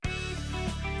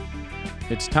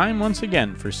It's time once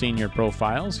again for Senior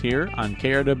Profiles here on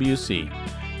KRWC.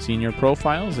 Senior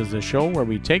Profiles is a show where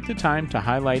we take the time to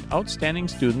highlight outstanding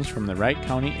students from the Wright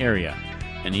County area,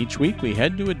 and each week we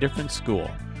head to a different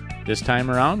school. This time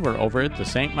around we're over at the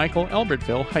St. Michael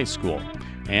Albertville High School,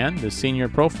 and the Senior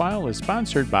Profile is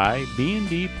sponsored by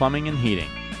B&D Plumbing and Heating.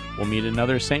 We'll meet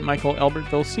another St. Michael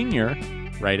Albertville senior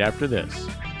right after this.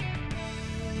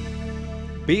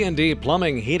 B&D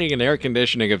Plumbing, Heating, and Air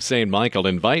Conditioning of St. Michael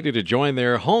invite you to join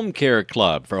their Home Care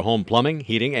Club for home plumbing,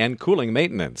 heating, and cooling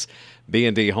maintenance.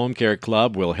 B&D Home Care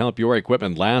Club will help your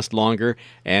equipment last longer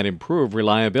and improve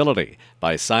reliability.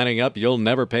 By signing up, you'll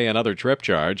never pay another trip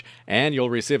charge, and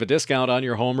you'll receive a discount on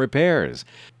your home repairs.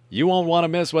 You won't want to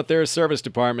miss what their service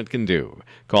department can do.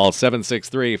 Call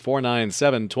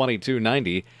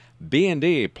 763-497-2290.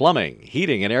 B&D Plumbing,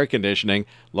 Heating, and Air Conditioning,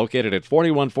 located at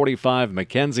 4145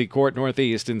 Mackenzie Court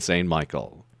Northeast in St.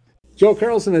 Michael. Joe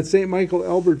Carlson at St. Michael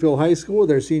Albertville High School,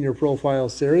 their Senior Profile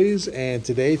Series, and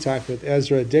today talking with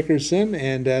Ezra Dickerson.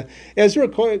 And Ezra,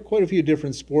 quite a few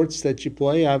different sports that you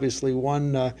play. Obviously,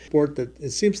 one sport that it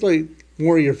seems like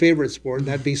more your favorite sport, and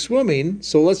that'd be swimming.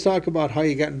 So let's talk about how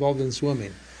you got involved in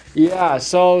swimming. Yeah,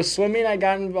 so swimming, I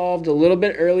got involved a little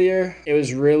bit earlier. It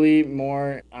was really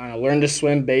more on a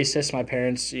learn-to-swim basis. My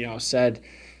parents, said,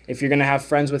 if you're going to have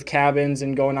friends with cabins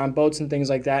and going on boats and things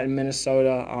like that in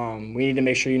Minnesota, we need to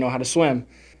make sure you know how to swim.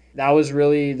 That was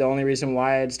really the only reason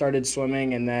why I had started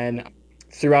swimming. And then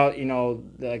throughout,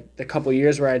 the couple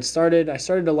years where I started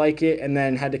to like it, and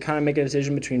then had to kind of make a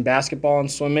decision between basketball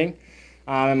and swimming.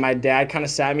 And my dad kind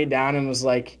of sat me down and was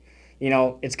like,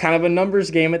 it's kind of a numbers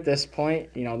game at this point.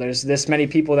 There's this many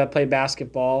people that play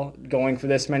basketball going for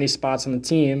this many spots on the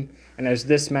team, and there's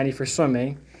this many for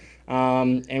swimming.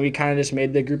 And we kind of just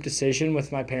made the group decision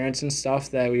with my parents and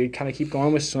stuff that we would kind of keep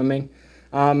going with swimming.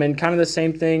 And kind of the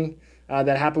same thing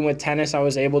that happened with tennis. I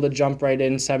was able to jump right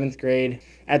in 7th grade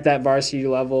at that varsity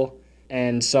level.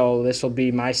 And so this will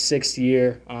be my 6th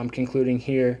year concluding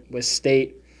here with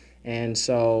state. And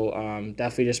so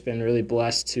definitely just been really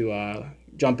blessed to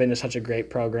jump into such a great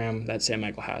program that St.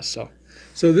 Michael has. So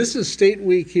this is state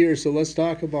week here, so let's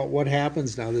talk about what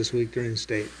happens now this week during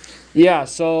state. Yeah,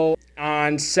 so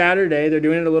on Saturday, they're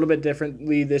doing it a little bit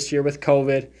differently this year with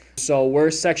COVID. So we're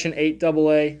Section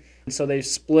 8AA, so they've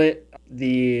split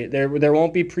there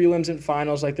won't be prelims and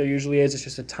finals like there usually is. It's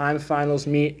just a time finals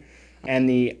meet, and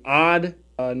the odd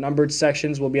numbered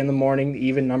sections will be in the morning, the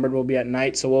even numbered will be at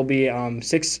night. So we'll be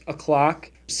 6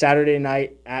 o'clock Saturday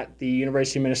night at the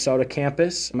University of Minnesota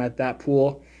campus. I'm at that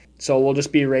pool. So we'll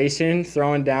just be racing,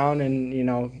 throwing down,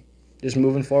 and, just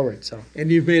moving forward. So.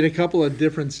 And you've made a couple of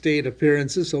different state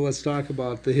appearances, so let's talk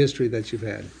about the history that you've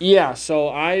had. Yeah, so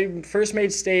I first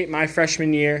made state my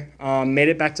freshman year, made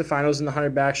it back to finals in the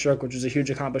 100 backstroke, which was a huge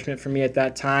accomplishment for me at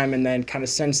that time, and then kind of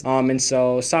since. And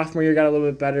so sophomore year got a little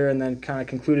bit better, and then kind of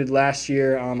concluded last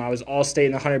year. I was all-state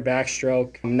in the 100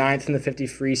 backstroke, 9th in the 50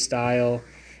 freestyle,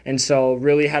 and so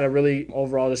really had a really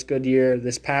overall just good year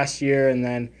this past year, and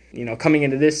then coming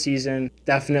into this season,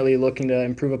 definitely looking to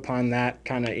improve upon that.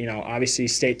 Kind of, obviously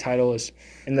state title is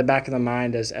in the back of the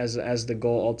mind as the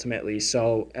goal ultimately.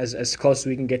 So as close as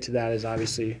we can get to that is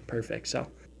obviously perfect. So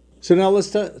now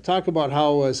let's talk about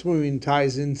how swimming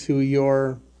ties into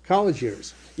your college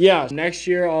years. Yeah, next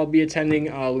year I'll be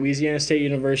attending Louisiana State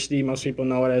University. Most people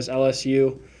know it as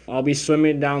LSU. I'll be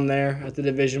swimming down there at the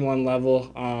Division I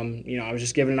level. I was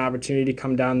just given an opportunity to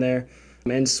come down there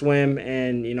and swim,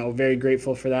 and very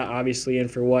grateful for that, obviously, and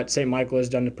for what St. Michael has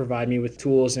done to provide me with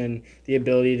tools and the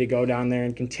ability to go down there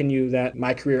and continue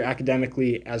my career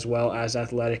academically as well as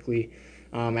athletically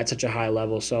at such a high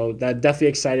level. So that definitely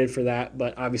excited for that,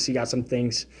 but obviously got some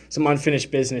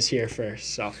unfinished business here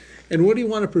first. So. And what do you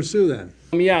want to pursue then?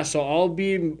 So I'll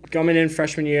be coming in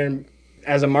freshman year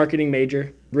as a marketing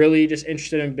major, really just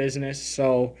interested in business.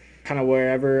 So kind of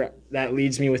wherever that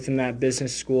leads me within that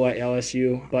business school at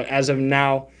LSU. But as of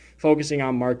now, focusing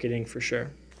on marketing for sure.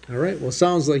 All right. Well,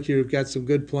 sounds like you've got some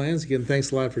good plans. Again,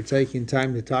 thanks a lot for taking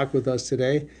time to talk with us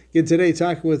today. Again, today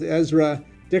talking with Ezra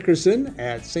Dickerson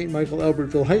at St. Michael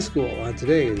Albertville High School on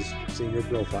today's Senior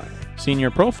Profile. Senior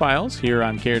Profiles here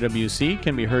on KRWC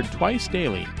can be heard twice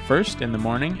daily, first in the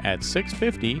morning at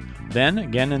 6:50, then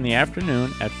again in the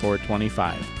afternoon at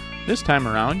 4:25. This time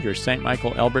around, your St.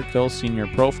 Michael Albertville Senior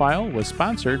Profile was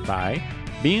sponsored by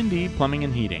B&D Plumbing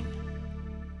and Heating.